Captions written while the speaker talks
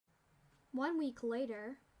1 week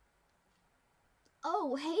later.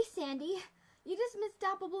 Oh, hey Sandy. You just missed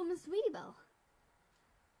Dappleblum and Sweetiebelle.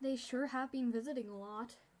 They sure have been visiting a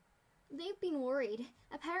lot. They've been worried.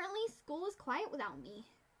 Apparently school is quiet without me.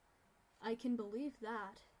 I can believe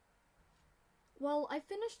that. Well, I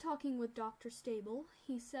finished talking with Dr. Stable.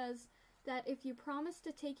 He says that if you promise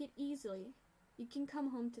to take it easily, you can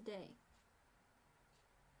come home today.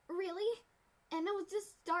 Really? And I was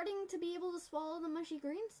just starting to be able to swallow the mushy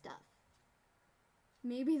green stuff.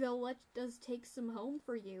 Maybe they'll let us take some home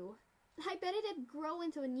for you. I bet it'd grow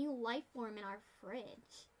into a new life form in our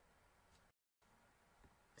fridge.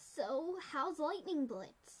 So, how's Lightning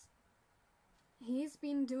Blitz? He's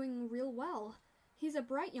been doing real well. He's a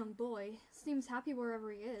bright young boy. Seems happy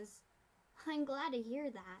wherever he is. I'm glad to hear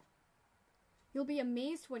that. You'll be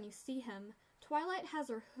amazed when you see him. Twilight has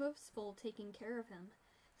her hooves full taking care of him.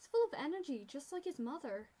 He's full of energy, just like his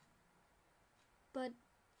mother. But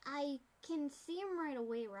I can see him right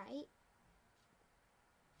away, right?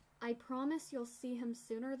 I promise you'll see him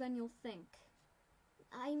sooner than you'll think.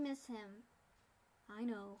 I miss him. I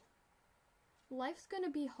know. Life's gonna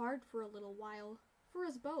be hard for a little while, for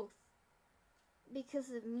us both. Because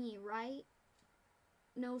of me, right?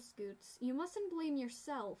 No, Scoots, you mustn't blame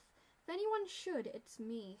yourself. If anyone should, it's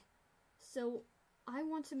me. So, I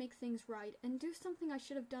want to make things right and do something I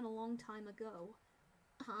should have done a long time ago.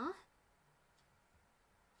 Huh?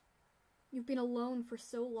 You've been alone for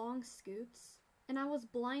so long, Scoots, and I was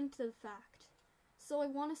blind to the fact. So I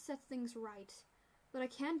want to set things right, but I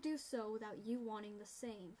can't do so without you wanting the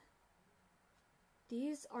same.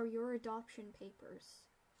 These are your adoption papers.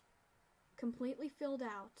 Completely filled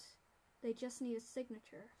out. They just need a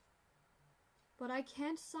signature. But I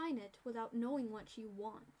can't sign it without knowing what you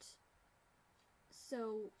want.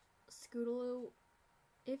 So, Scootaloo,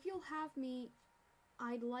 if you'll have me,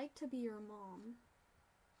 I'd like to be your mom.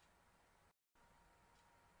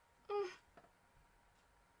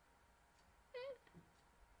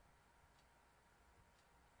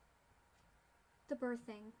 The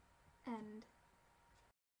birthing end.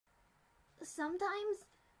 Sometimes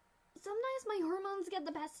my hormones get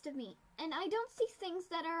the best of me, and I don't see things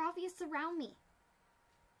that are obvious around me.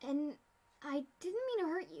 And I didn't mean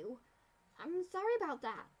to hurt you. I'm sorry about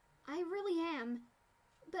that. I really am.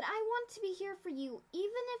 But I want to be here for you, even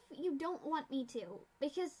if you don't want me to,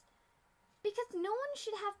 because no one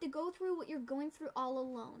should have to go through what you're going through all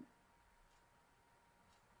alone.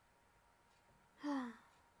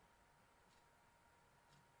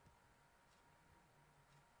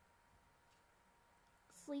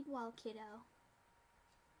 Sleep well, kiddo.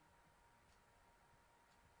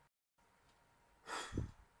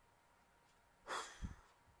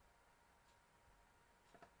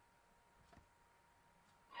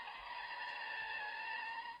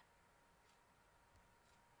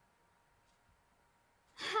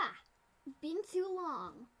 Ha! Been too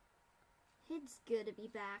long. It's good to be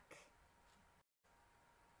back.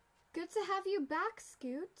 Good to have you back,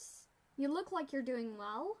 Scoots. You look like you're doing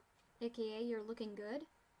well, aka you're looking good.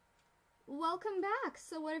 Welcome back.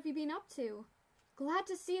 So what have you been up to? Glad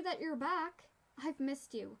to see that you're back. I've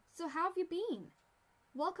missed you. So how have you been?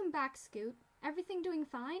 Welcome back, Scoot. Everything doing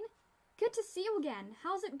fine? Good to see you again.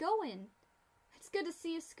 How's it going? It's good to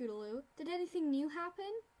see you, Scootaloo. Did anything new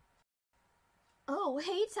happen? Oh,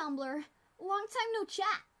 hey, Tumblr. Long time no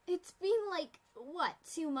chat. It's been like, what,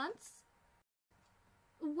 2 months?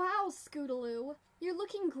 Wow, Scootaloo. You're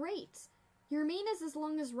looking great. Your mane is as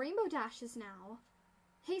long as Rainbow Dash's now.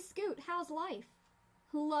 Hey, Scoot, how's life?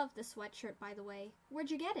 Love the sweatshirt, by the way.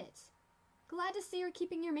 Where'd you get it? Glad to see you're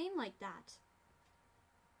keeping your mane like that.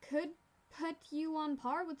 Could put you on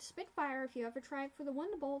par with Spitfire if you ever try it for the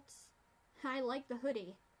Wonderbolts. I like the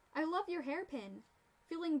hoodie. I love your hairpin.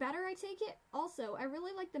 Feeling better, I take it? Also, I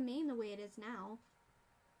really like the mane the way it is now.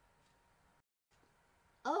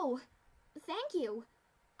 Oh, thank you.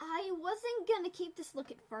 I wasn't gonna keep this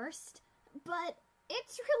look at first, but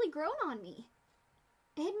it's really grown on me.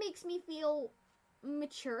 It makes me feel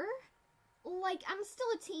mature. Like I'm still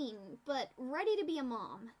a teen, but ready to be a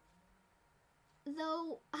mom.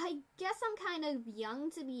 Though, I guess I'm kind of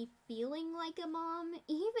young to be feeling like a mom,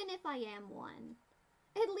 even if I am one.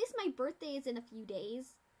 At least my birthday is in a few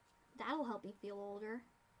days. That'll help me feel older.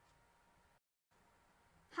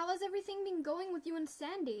 How has everything been going with you and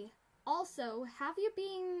Sandy? Also, have you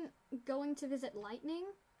been going to visit Lightning?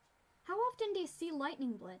 How often do you see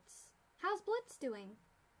Lightning Blitz? How's Blitz doing?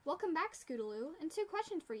 Welcome back, Scootaloo, and 2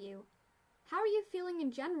 questions for you. How are you feeling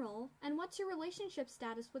in general, and what's your relationship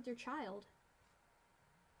status with your child?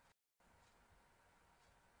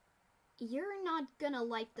 You're not gonna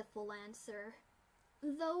like the full answer.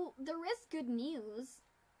 Though, there is good news.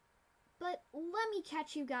 But let me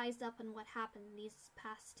catch you guys up on what happened these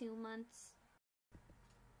past 2 months.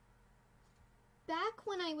 Back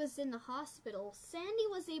when I was in the hospital, Sandy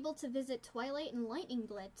was able to visit Twilight and Lightning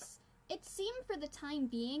Blitz. It seemed for the time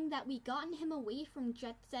being that we'd gotten him away from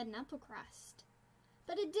Jet Zed and Applecrest.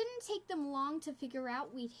 But it didn't take them long to figure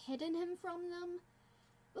out we'd hidden him from them.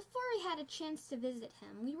 Before I had a chance to visit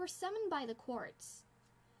him, we were summoned by the courts.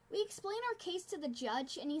 We explained our case to the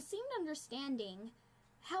judge, and he seemed understanding.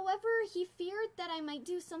 However, he feared that I might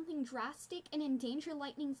do something drastic and endanger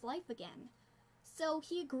Lightning's life again. So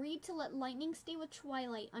he agreed to let Lightning stay with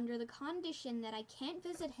Twilight under the condition that I can't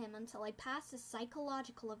visit him until I pass a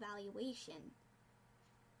psychological evaluation.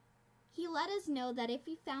 He let us know that if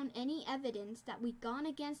he found any evidence that we'd gone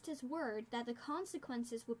against his word, that the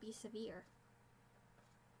consequences would be severe.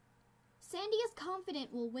 Sandy is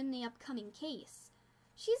confident we'll win the upcoming case.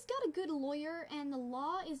 She's got a good lawyer, and the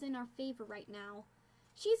law is in our favor right now.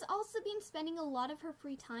 She's also been spending a lot of her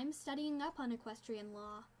free time studying up on equestrian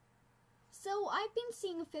law. So I've been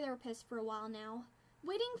seeing a therapist for a while now,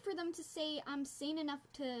 waiting for them to say I'm sane enough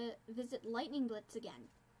to visit Lightning Blitz again.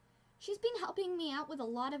 She's been helping me out with a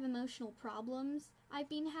lot of emotional problems I've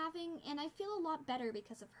been having, and I feel a lot better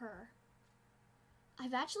because of her.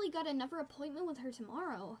 I've actually got another appointment with her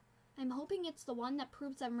tomorrow. I'm hoping it's the one that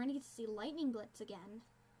proves I'm ready to see Lightning Blitz again.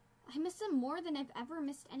 I miss him more than I've ever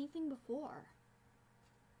missed anything before.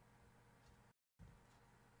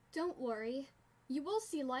 Don't worry. You will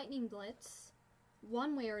see Lightning Blitz,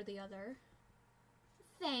 one way or the other.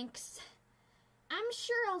 Thanks. I'm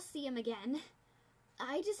sure I'll see him again.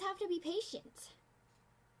 I just have to be patient.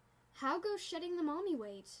 How goes shedding the mommy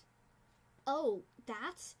weight? Oh,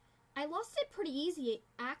 that? I lost it pretty easy,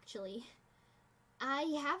 actually. I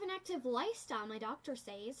have an active lifestyle, my doctor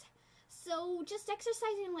says, so just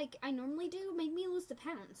exercising like I normally do made me lose the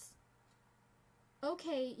pounds.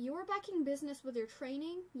 Okay, you're back in business with your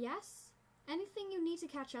training, yes? Anything you need to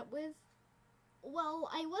catch up with? Well,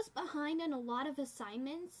 I was behind on a lot of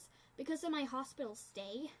assignments because of my hospital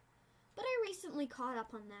stay, but I recently caught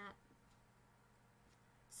up on that.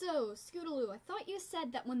 So, Scootaloo, I thought you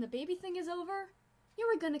said that when the baby thing is over, you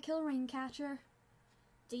were gonna kill Raincatcher.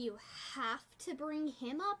 Do you have to bring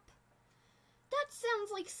him up? That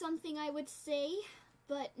sounds like something I would say,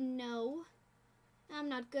 but no. I'm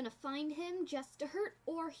not gonna find him just to hurt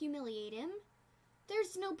or humiliate him.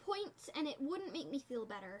 There's no point, and it wouldn't make me feel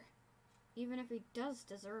better, even if he does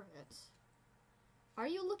deserve it. Are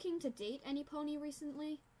you looking to date any pony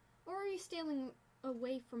recently, or are you staying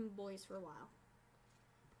away from boys for a while?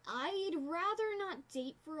 I'd rather not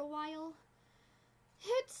date for a while.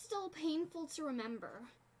 It's still painful to remember.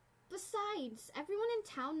 Besides, everyone in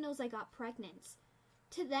town knows I got pregnant.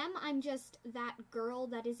 To them, I'm just that girl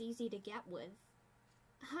that is easy to get with.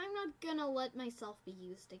 I'm not gonna let myself be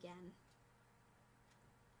used again.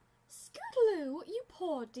 Scootaloo, you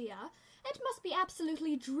poor dear. It must be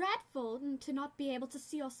absolutely dreadful to not be able to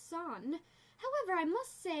see your son. However, I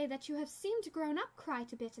must say that you have seemed grown up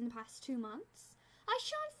quite a bit in the past 2 months. I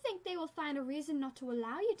shan't think they will find a reason not to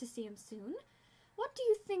allow you to see him soon. What do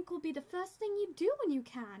you think will be the first thing you do when you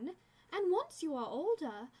can? And once you are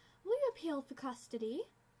older, will you appeal for custody?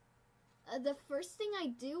 The first thing I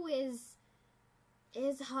do is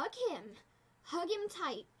hug him. Hug him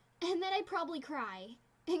tight. And then I'd probably cry.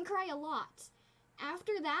 And cry a lot.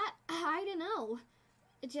 After that, I don't know.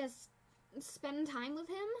 Just spend time with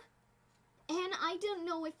him. And I don't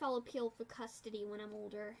know if I'll appeal for custody when I'm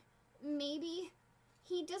older. Maybe.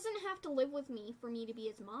 He doesn't have to live with me for me to be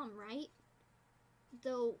his mom, right?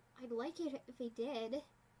 Though I'd like it if he did.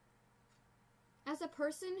 As a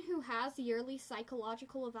person who has yearly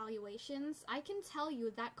psychological evaluations, I can tell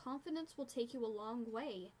you that confidence will take you a long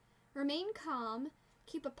way. Remain calm,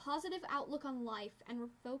 keep a positive outlook on life, and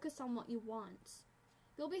focus on what you want.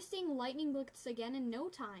 You'll be seeing Lightning Blitz again in no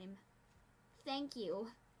time. Thank you.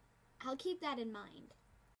 I'll keep that in mind.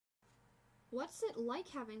 What's it like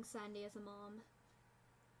having Sandy as a mom?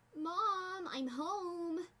 Mom, I'm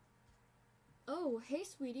home. Oh, hey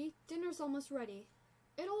sweetie, dinner's almost ready.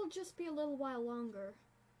 It'll just be a little while longer.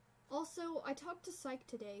 Also, I talked to Psyche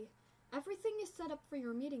today. Everything is set up for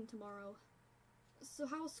your meeting tomorrow. So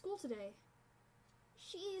how was school today?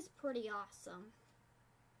 She's pretty awesome.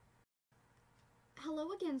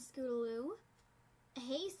 Hello again, Scootaloo.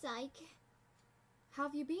 Hey, Psyche. How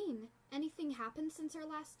have you been? Anything happened since our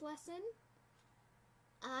last lesson?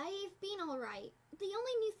 I've been alright. The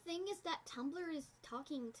only new thing is that Tumblr is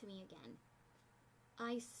talking to me again.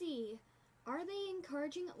 I see. Are they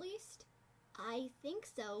encouraging at least? I think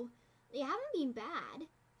so. They haven't been bad.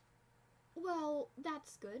 Well,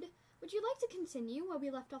 that's good. Would you like to continue where we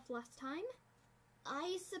left off last time?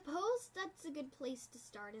 I suppose that's a good place to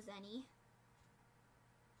start as any.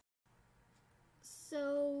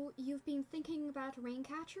 So, you've been thinking about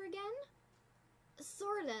Raincatcher again?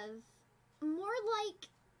 Sort of. More like,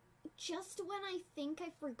 just when I think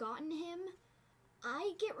I've forgotten him,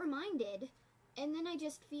 I get reminded, and then I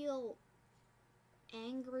just feel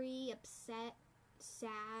angry, upset,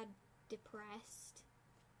 sad, depressed.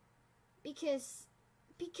 Because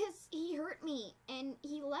he hurt me, and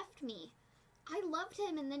he left me. I loved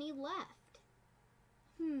him, and then he left.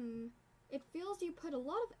 It feels you put a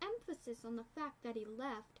lot of emphasis on the fact that he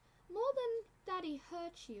left, more than that he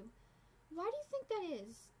hurt you. Why do you think that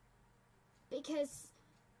is?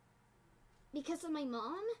 Because of my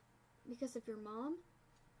mom? Because of your mom?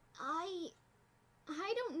 I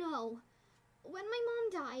don't know. When my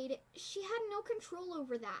mom died, she had no control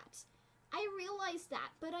over that. I realize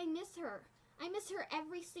that, but I miss her. I miss her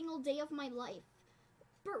every single day of my life.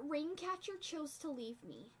 But Raincatcher chose to leave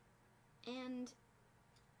me. And?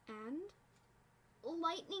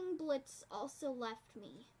 Lightning Blitz also left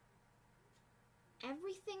me.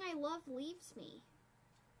 Everything I love leaves me.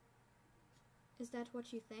 Is that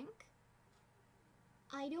what you think?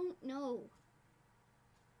 I don't know.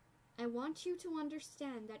 I want you to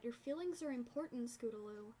understand that your feelings are important,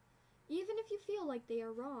 Scootaloo. Even if you feel like they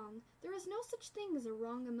are wrong, there is no such thing as a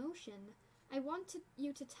wrong emotion. I want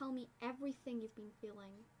you to tell me everything you've been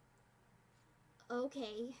feeling.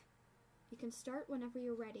 Okay. You can start whenever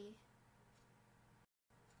you're ready.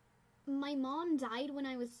 My mom died when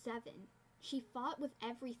I was 7. She fought with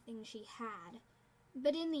everything she had.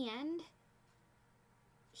 But in the end,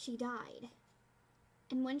 she died.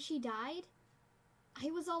 And when she died, I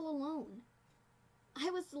was all alone. I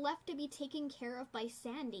was left to be taken care of by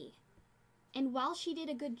Sandy. And while she did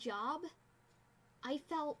a good job, I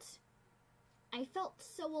felt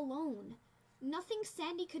so alone. Nothing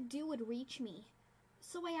Sandy could do would reach me.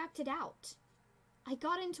 So I acted out. I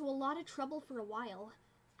got into a lot of trouble for a while.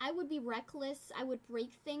 I would be reckless, I would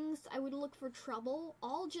break things, I would look for trouble,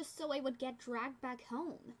 all just so I would get dragged back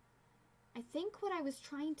home. I think what I was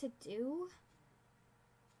trying to do...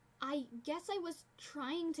 I guess I was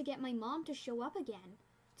trying to get my mom to show up again,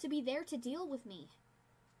 to be there to deal with me.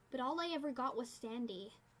 But all I ever got was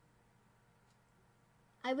Sandy.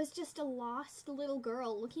 I was just a lost little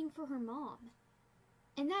girl looking for her mom.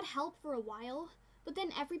 And that helped for a while, but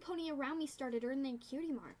then every pony around me started earning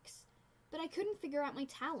cutie marks. But I couldn't figure out my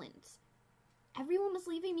talent. Everyone was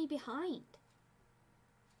leaving me behind.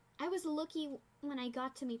 I was lucky when I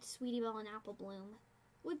got to meet Sweetie Belle and Apple Bloom.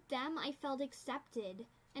 With them, I felt accepted,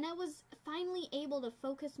 and I was finally able to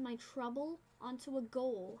focus my trouble onto a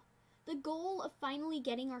goal. The goal of finally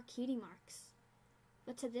getting our cutie marks.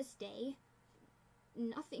 But to this day,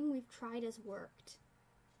 nothing we've tried has worked.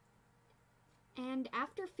 And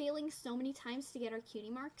after failing so many times to get our cutie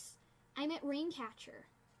marks, I met Raincatcher,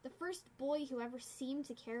 the first boy who ever seemed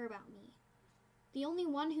to care about me. The only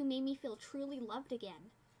one who made me feel truly loved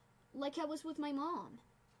again, like I was with my mom.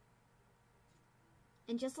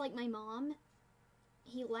 And just like my mom,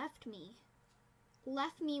 he left me.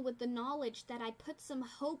 Left me with the knowledge that I put some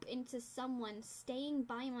hope into someone staying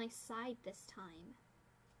by my side this time.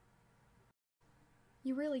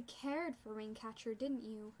 You really cared for Raincatcher, didn't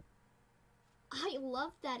you? I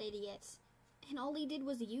loved that idiot, and all he did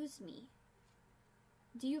was use me.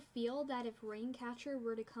 Do you feel that if Raincatcher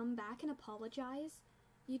were to come back and apologize,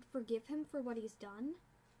 you'd forgive him for what he's done?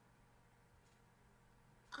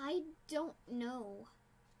 I don't know.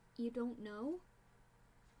 You don't know?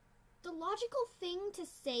 The logical thing to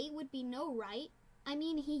say would be no, right? I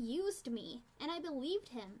mean, he used me, and I believed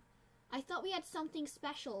him. I thought we had something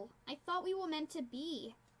special. I thought we were meant to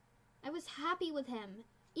be. I was happy with him,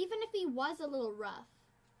 even if he was a little rough.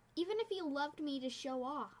 Even if he loved me to show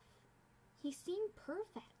off. He seemed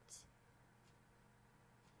perfect.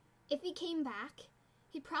 If he came back,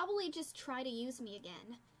 he'd probably just try to use me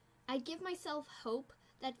again. I'd give myself hope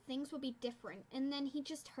that things would be different, and then he'd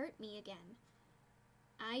just hurt me again.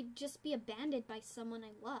 I'd just be abandoned by someone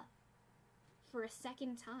I love for a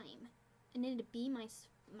second time, and it'd be my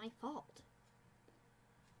fault.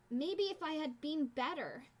 Maybe if I had been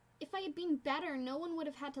better, no one would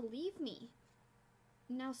have had to leave me.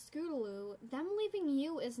 Now, Scootaloo, them leaving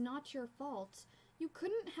you is not your fault. You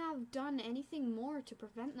couldn't have done anything more to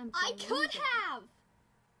prevent them from leaving.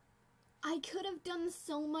 I could have done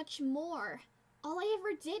so much more. All I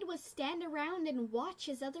ever did was stand around and watch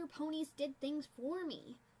as other ponies did things for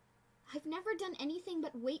me. I've never done anything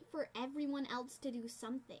but wait for everyone else to do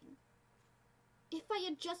something. If I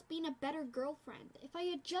had just been a better girlfriend, if I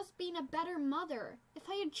had just been a better mother, if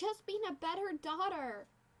I had just been a better daughter.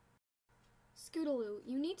 Scootaloo,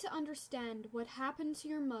 you need to understand what happened to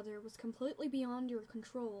your mother was completely beyond your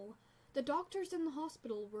control. The doctors in the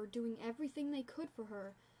hospital were doing everything they could for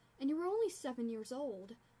her, and you were only 7 years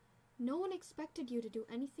old. No one expected you to do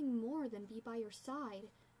anything more than be by your side,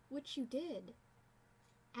 which you did.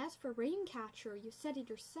 As for Raincatcher, you said it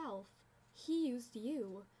yourself. He used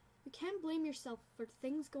you. You can't blame yourself for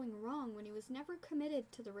things going wrong when he was never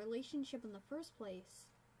committed to the relationship in the first place.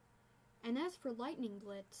 And as for Lightning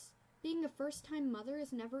Blitz, being a first-time mother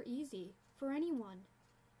is never easy, for anyone.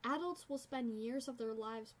 Adults will spend years of their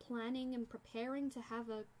lives planning and preparing to have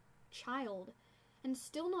a child, and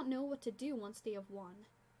still not know what to do once they have one.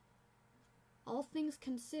 All things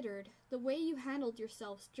considered, the way you handled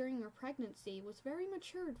yourselves during your pregnancy was very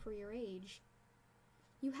matured for your age.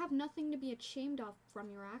 You have nothing to be ashamed of from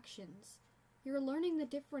your actions. You're learning the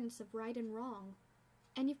difference of right and wrong,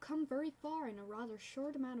 and you've come very far in a rather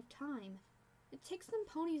short amount of time. It takes them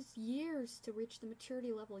ponies years to reach the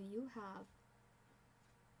maturity level you have.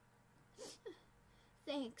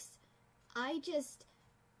 Thanks. I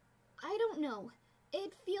don't know.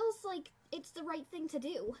 It feels like it's the right thing to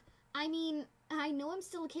do. I mean, I know I'm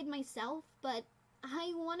still a kid myself, but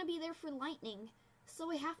I want to be there for Lightning, so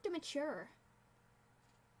I have to mature.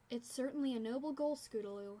 It's certainly a noble goal,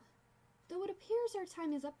 Scootaloo. Though it appears our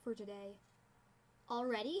time is up for today.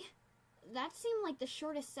 Already? That seemed like the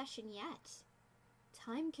shortest session yet.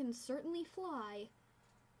 Time can certainly fly,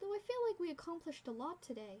 though I feel like we accomplished a lot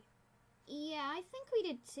today. Yeah, I think we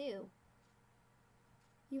did too.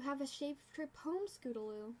 You have a safe trip home,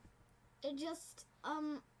 Scootaloo. Just,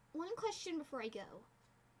 one question before I go.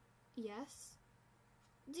 Yes?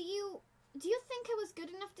 Do you think I was good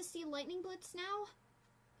enough to see Lightning Blitz now?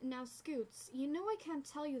 Now, Scoots, you know I can't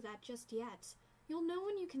tell you that just yet. You'll know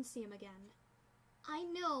when you can see him again. I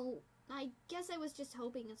know. I guess I was just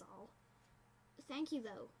hoping is all. Thank you,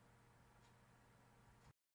 though.